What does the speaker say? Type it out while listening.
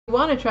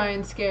Want to try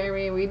and scare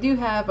me, we do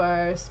have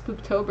our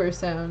Spooktober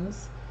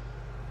sounds.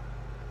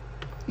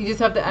 You just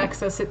have to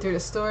access it through the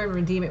store and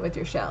redeem it with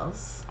your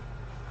shells.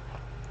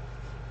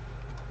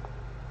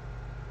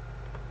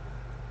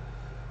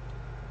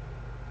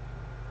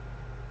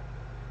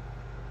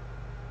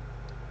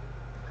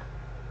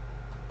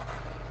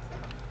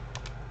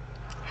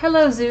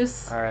 Hello,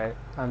 Zeus. Alright,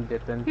 I'm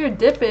dipping. You're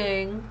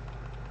dipping.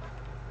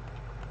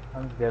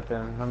 I'm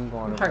dipping. I'm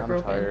going. Heartbroken.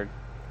 I'm tired.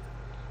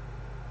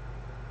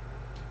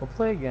 We'll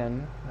play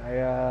again.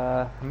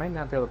 I might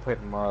not be able to play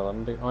tomorrow. I'm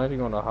only be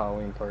going to a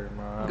Halloween party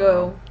tomorrow.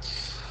 Go.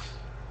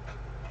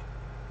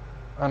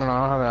 I don't know.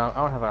 I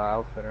don't have an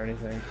outfit or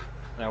anything.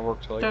 And I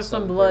work till like There's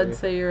some 7:30. blood.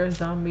 Say you're a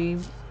zombie.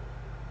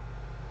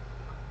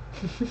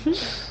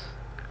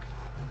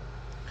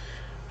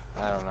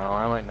 I don't know.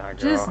 I might not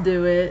go. Just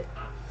do it.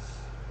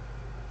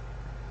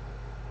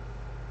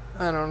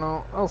 I don't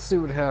know. I'll see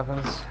what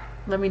happens.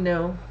 Let me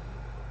know.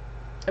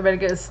 I better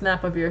get a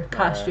snap of your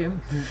costume.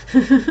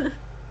 Right.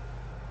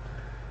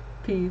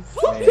 Peace.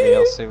 Maybe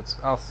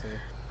I'll see.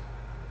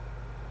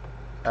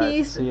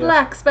 Peace, Right,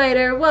 Black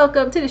Spider.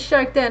 Welcome to the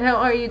Shark Den. How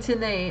are you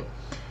tonight?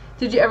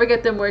 Did you ever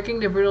get them working,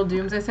 the Brutal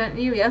Dooms I sent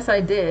you? Yes, I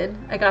did.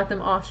 I got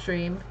them off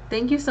stream.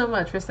 Thank you so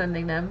much for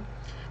sending them.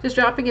 Just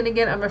dropping in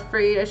again. I'm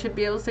afraid I should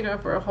be able to stick around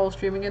for a whole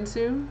stream again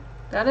soon.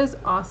 That is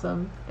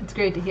awesome. It's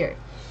great to hear.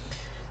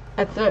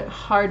 At the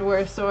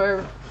hardware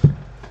store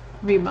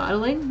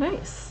remodeling.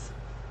 Nice.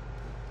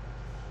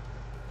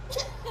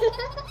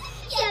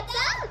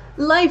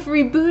 Life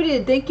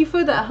rebooted. Thank you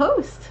for that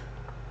host.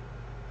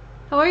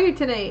 How are you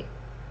tonight?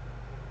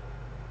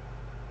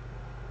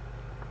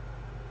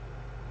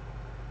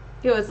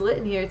 Yo, it's lit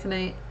in here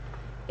tonight.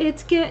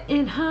 It's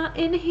getting hot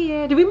in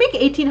here. Did we make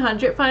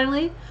 1800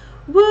 finally?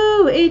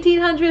 Woo!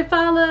 1800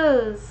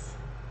 follows.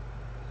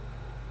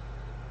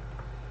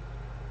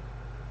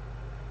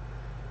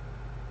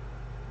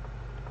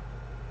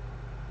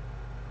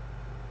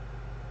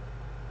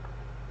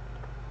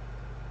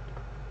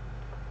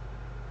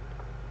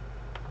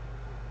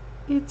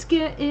 It's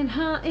getting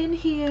hot in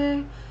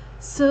here,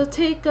 so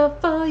take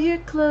off all your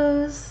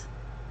clothes.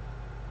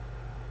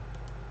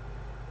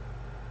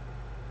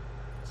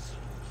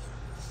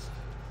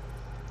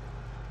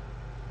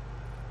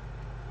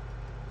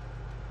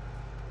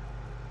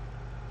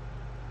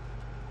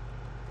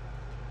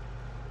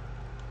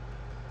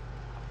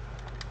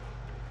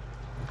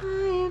 I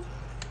am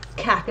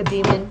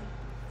Cacodemon.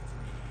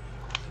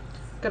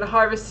 Gotta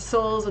harvest the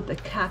souls with the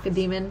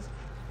Cacodemon.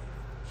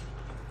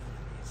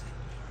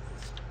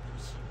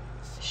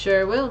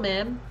 Sure will,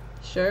 ma'am.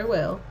 Sure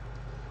will.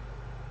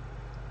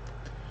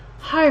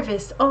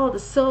 Harvest all the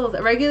souls. I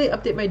regularly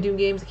update my Doom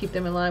games to keep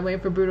them alive. Waiting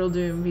for Brutal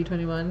Doom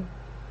V21.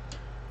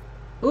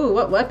 Ooh,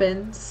 what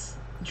weapons?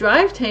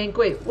 Drive tank?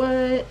 Wait,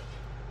 what?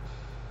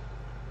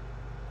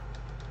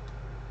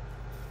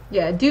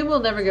 Yeah, Doom will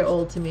never get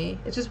old to me.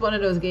 It's just one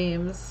of those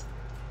games.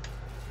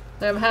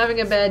 Like I'm having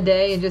a bad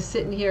day and just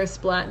sitting here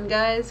splatting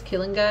guys,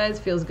 killing guys,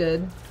 feels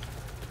good.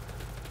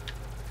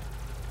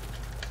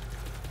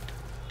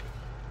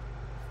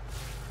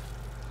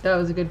 That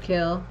was a good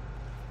kill.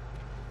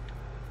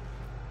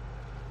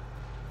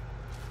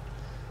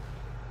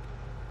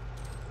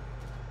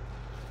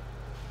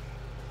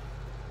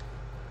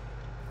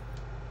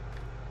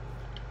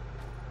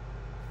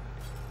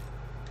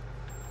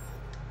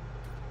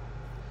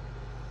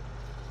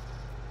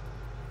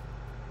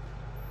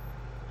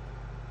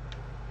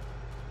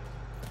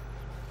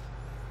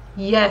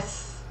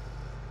 Yes!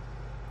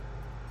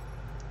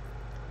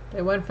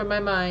 They went from my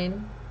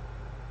mind.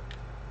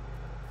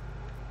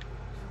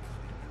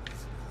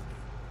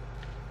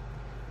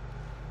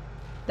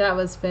 That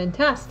was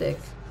fantastic.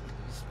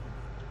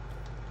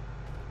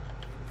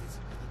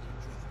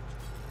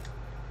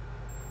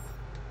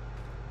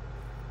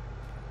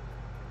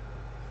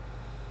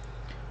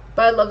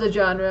 But I love the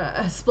genre.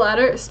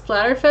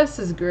 Splatterfest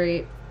is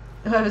great.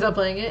 I was not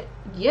playing it.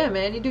 Yeah,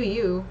 man, you do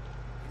you.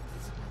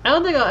 I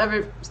don't think I'll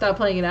ever stop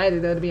playing it either,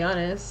 though, to be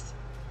honest.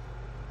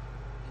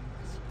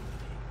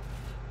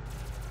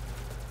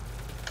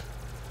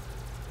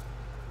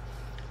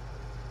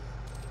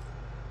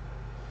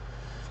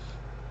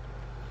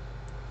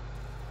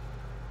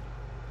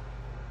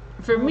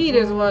 For me,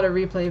 there's a lot of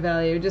replay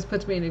value. It just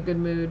puts me in a good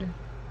mood.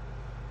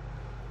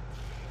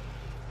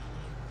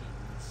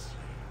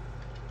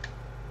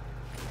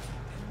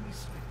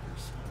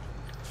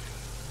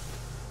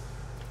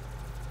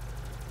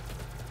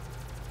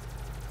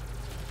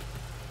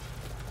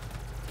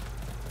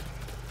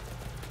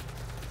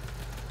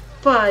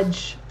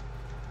 Fudge.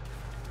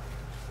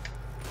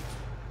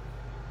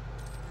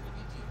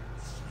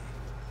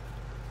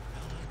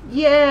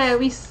 Yeah,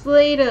 we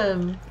slayed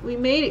him. We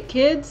made it,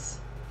 kids.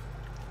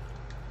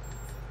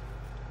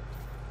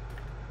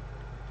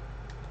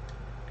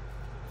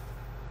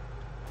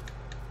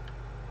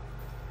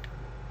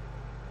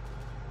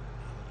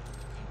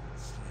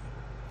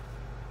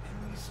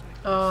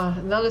 Oh,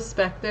 another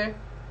Spectre.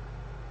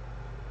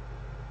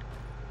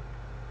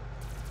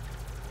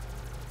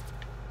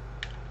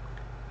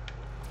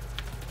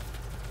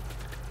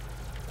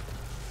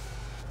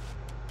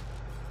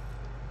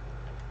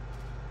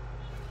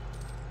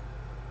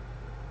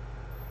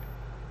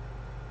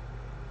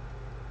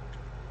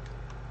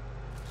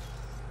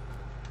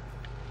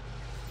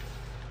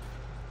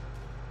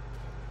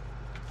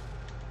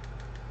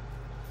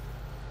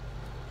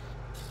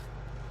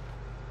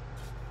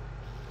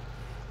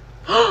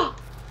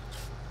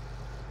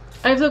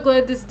 I'm so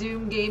glad this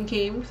Doom game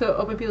came, so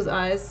open people's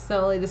eyes.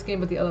 Not only this game,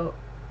 but the other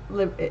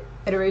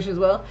iteration as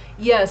well.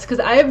 Yes, because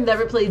I have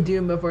never played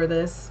Doom before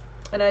this,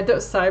 and I thought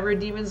cyber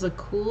demons look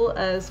cool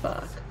as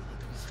fuck.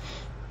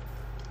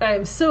 I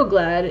am so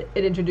glad it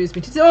introduced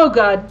me to. Oh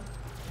god.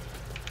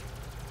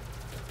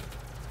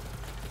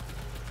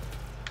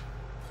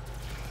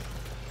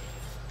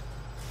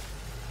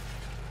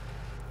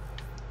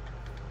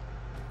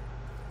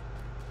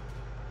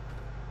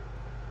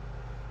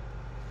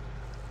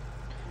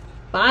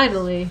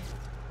 Finally.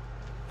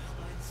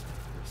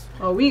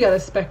 Oh, we got a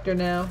Spectre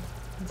now.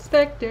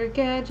 Inspector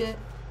Gadget.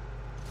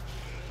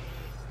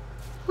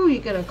 Who are you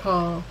gonna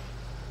call?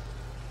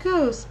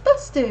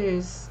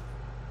 Ghostbusters.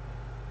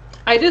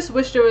 I just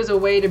wish there was a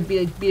way to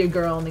be a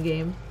girl in the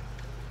game.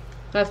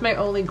 That's my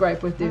only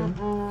gripe with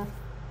Doom.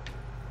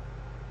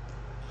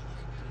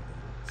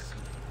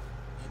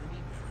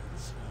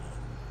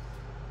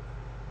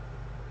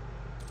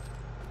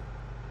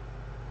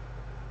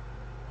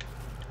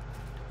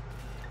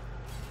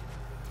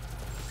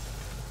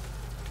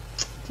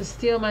 To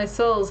steal my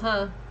souls,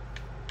 huh?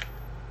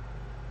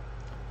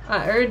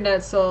 I earned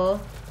that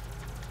soul.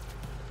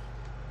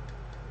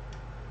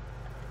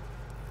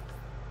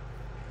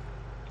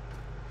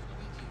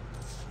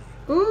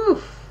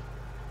 Oof.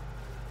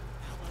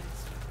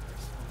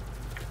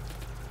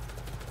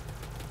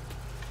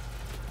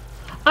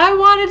 I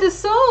wanted the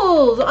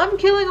souls! I'm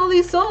killing all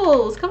these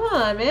souls! Come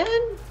on, man!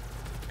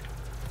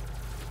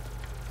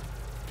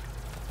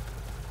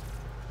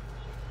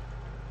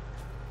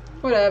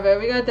 Whatever,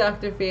 we got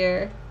Dr.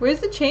 Fear. Where's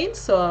the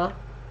chainsaw?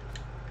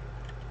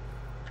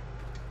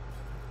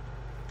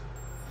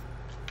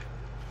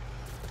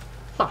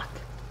 Fuck.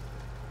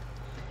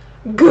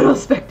 Good old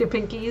Spectre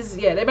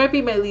Pinkies. Yeah, they might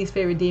be my least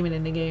favorite demon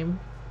in the game.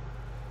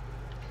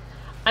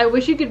 I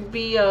wish you could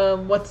be,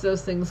 what's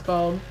those things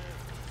called?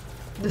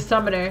 The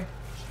Summoner.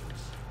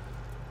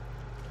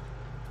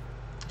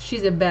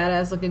 She's a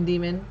badass looking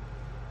demon.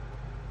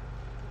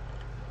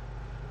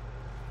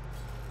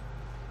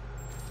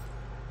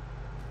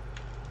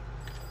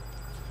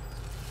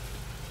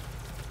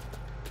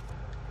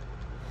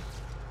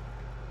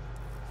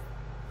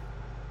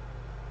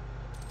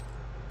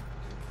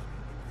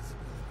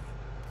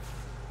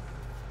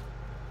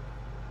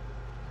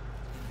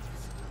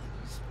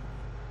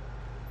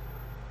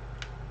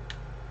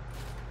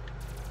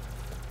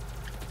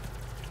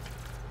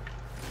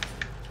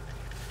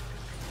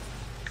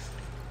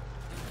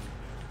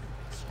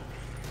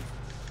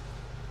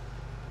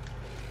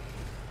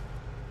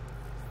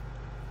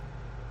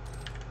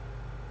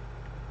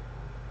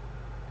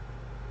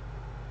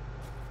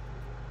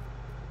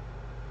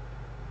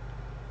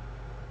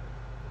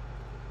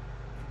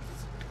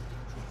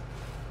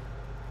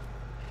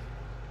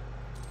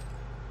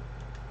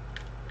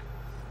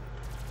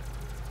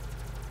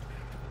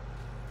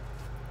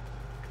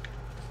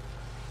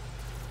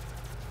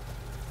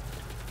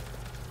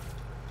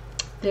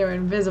 They're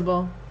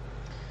invisible.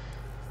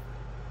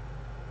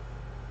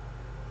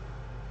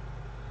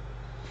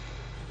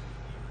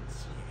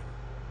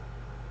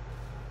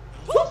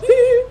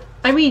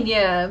 I mean,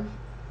 yeah.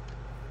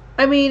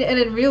 I mean, and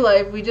in real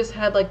life, we just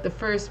had like the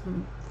first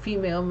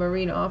female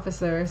Marine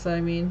officer, so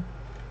I mean,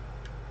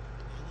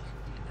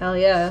 hell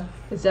yeah,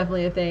 it's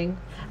definitely a thing.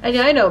 And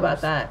yeah, I know about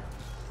that.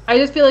 I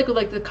just feel like with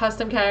like the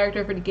custom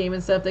character for the game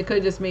and stuff, they could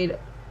have just made,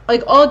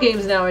 like all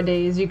games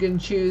nowadays, you can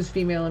choose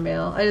female and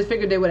male. I just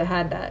figured they would have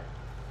had that.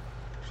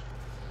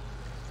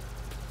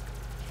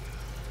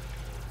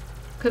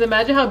 Could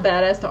imagine how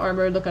badass the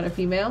armor would look on a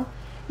female.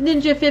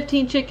 Ninja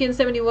 15 Chicken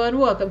 71,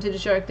 welcome to the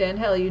Shark Den.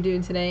 How are you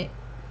doing tonight?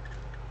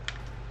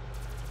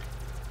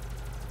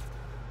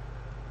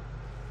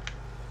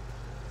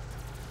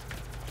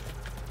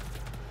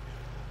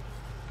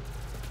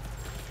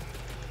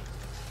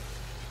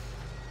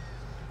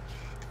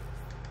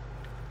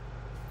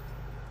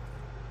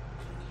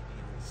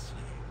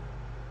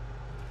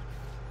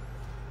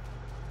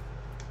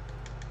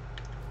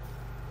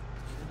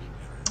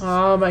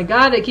 Oh my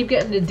god, I keep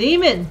getting the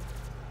demon.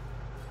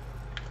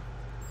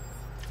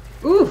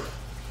 Oof.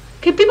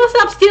 Can people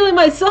stop stealing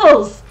my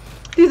souls?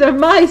 These are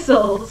my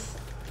souls.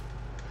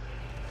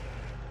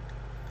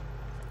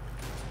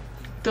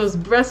 Those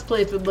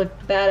breastplates would look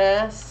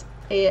badass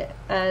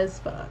as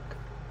fuck.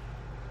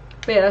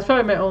 But yeah, that's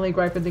probably my only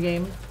gripe with the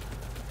game.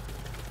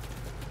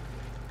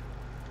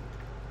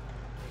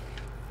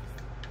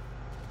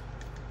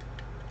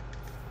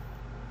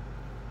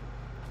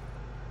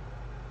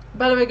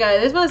 By the way, guys,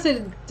 I just want to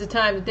say the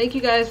time to thank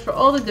you guys for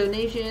all the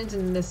donations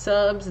and the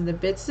subs and the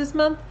bits this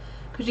month,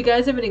 because you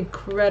guys have been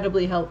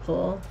incredibly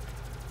helpful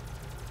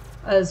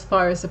as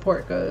far as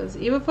support goes.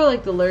 Even for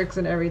like the lurks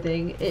and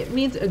everything, it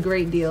means a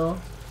great deal.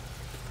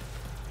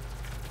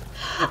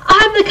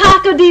 I'm the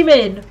Kako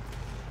Demon!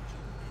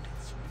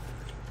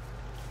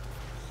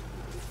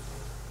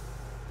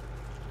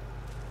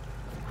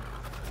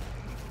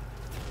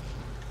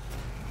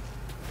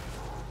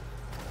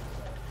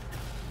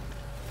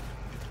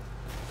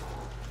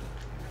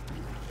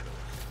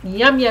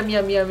 Yum, yum,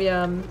 yum, yum,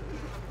 yum.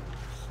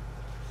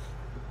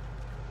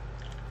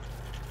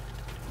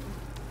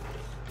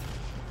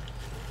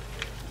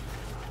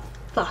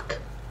 Fuck.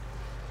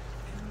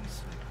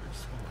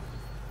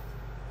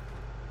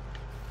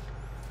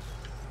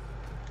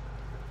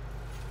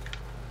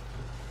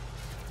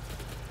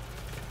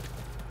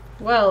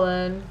 Well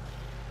then.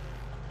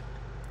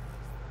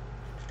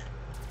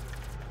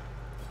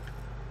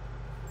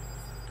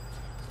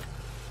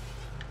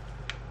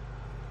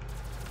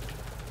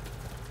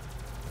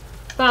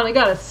 Finally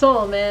got a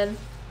soul, man.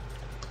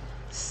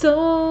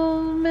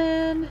 Soul,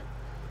 man.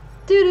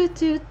 Do do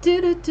do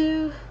do do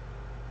do.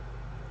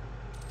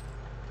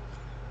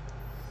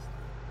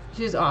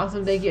 She's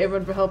awesome. Thank you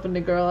everyone for helping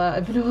the girl out.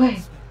 I've been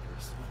away.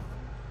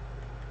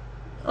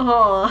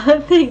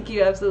 Aw, thank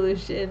you,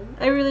 Absolution.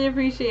 I really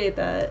appreciate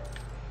that.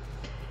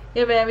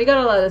 Yeah, man, we got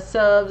a lot of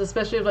subs,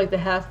 especially with like the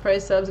half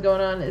price subs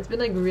going on. It's been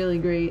like really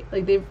great.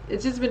 Like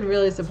it's just been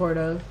really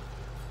supportive.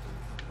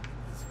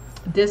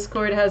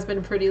 Discord has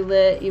been pretty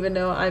lit, even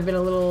though I've been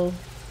a little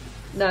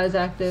not as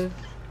active.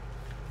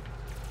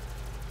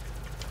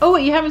 Oh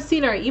wait, you haven't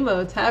seen our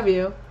emotes, have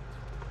you?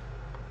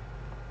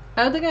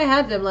 I don't think I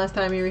had them last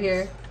time you were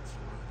here.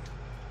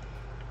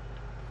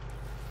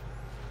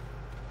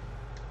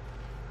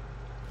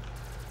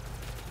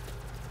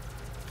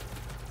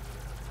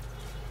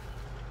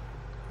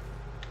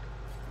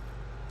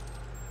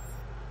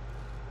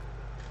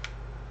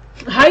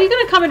 How are you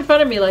gonna come in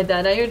front of me like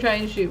that? Now you're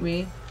trying to shoot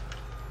me.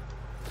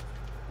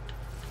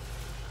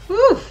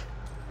 Woof!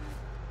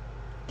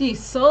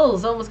 These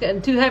souls almost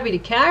getting too heavy to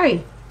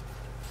carry.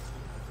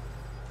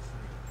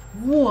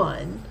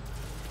 One.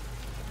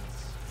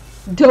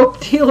 Dope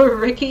dealer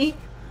Ricky.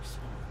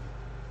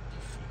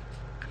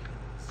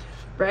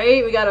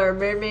 Right? We got our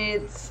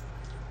mermaids.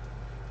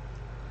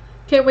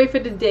 Can't wait for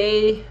the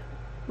day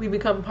we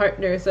become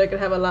partners so I can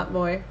have a lot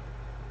more.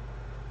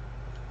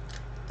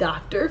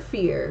 Dr.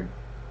 Fear.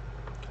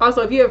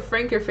 Also, if you have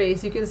Franker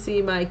face, you can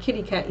see my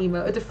kitty cat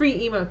emote. It's a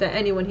free emote that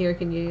anyone here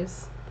can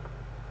use.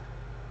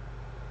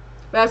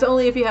 But that's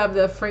only if you have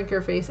the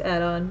Franker face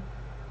add-on.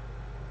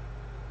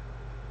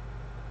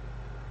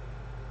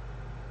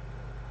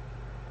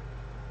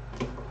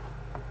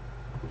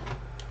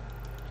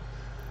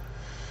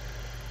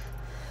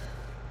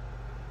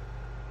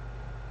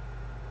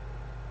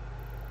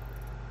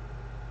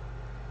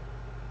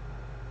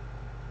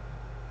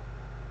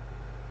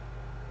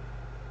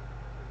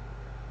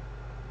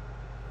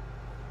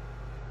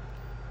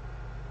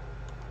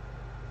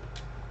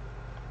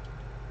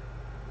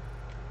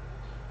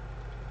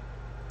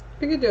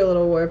 We could do a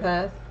little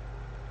warpath.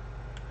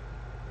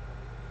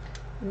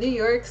 New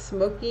York,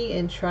 Smokey,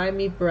 and Try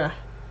Me Bruh.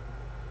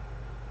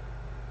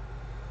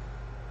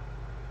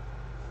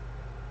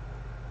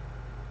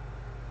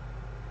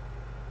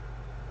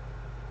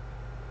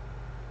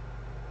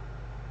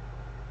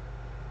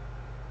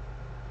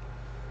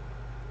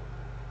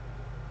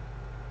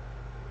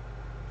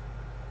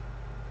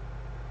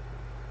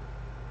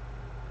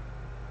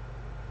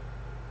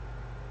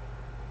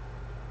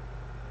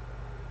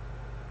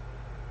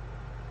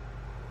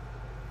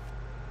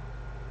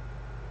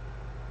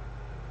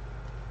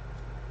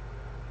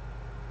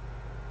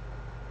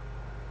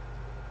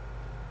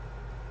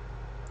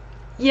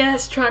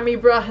 Yes, Try Me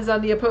Bruh is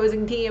on the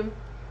opposing team.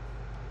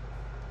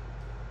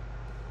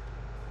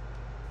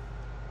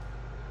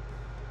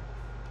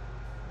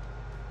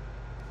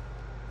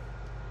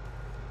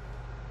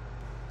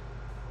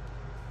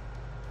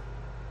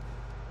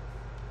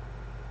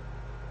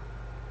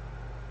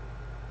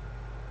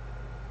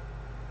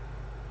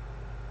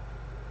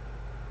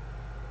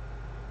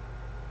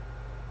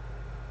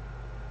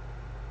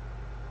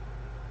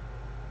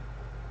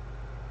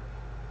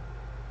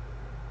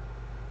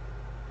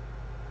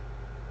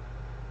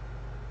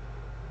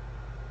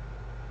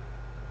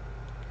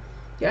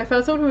 Yeah, I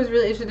found someone who was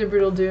really interested in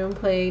Brutal Doom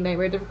playing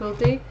Nightmare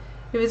difficulty.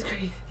 It was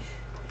great.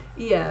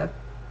 Yeah.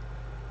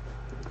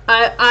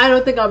 I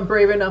don't think I'm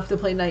brave enough to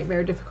play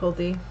Nightmare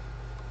difficulty.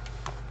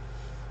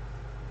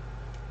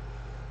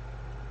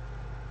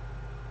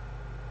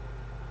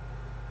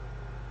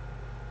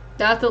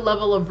 That's the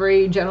level of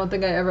rage I don't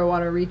think I ever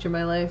want to reach in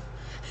my life.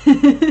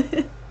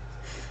 And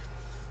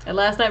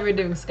last night we were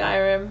doing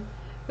Skyrim.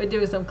 We're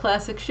doing some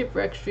classic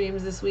shipwreck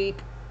streams this week.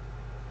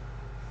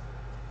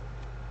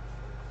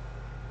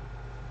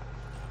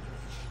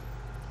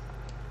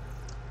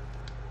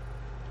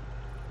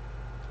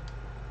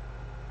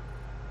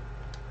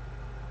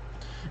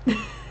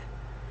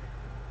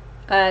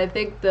 I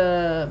think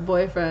the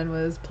boyfriend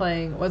was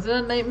playing, was it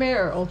a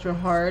Nightmare or Ultra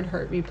Hard?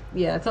 Hurt Me?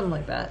 Yeah, something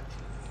like that.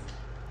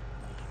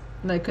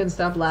 And I couldn't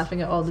stop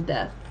laughing at all to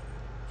death.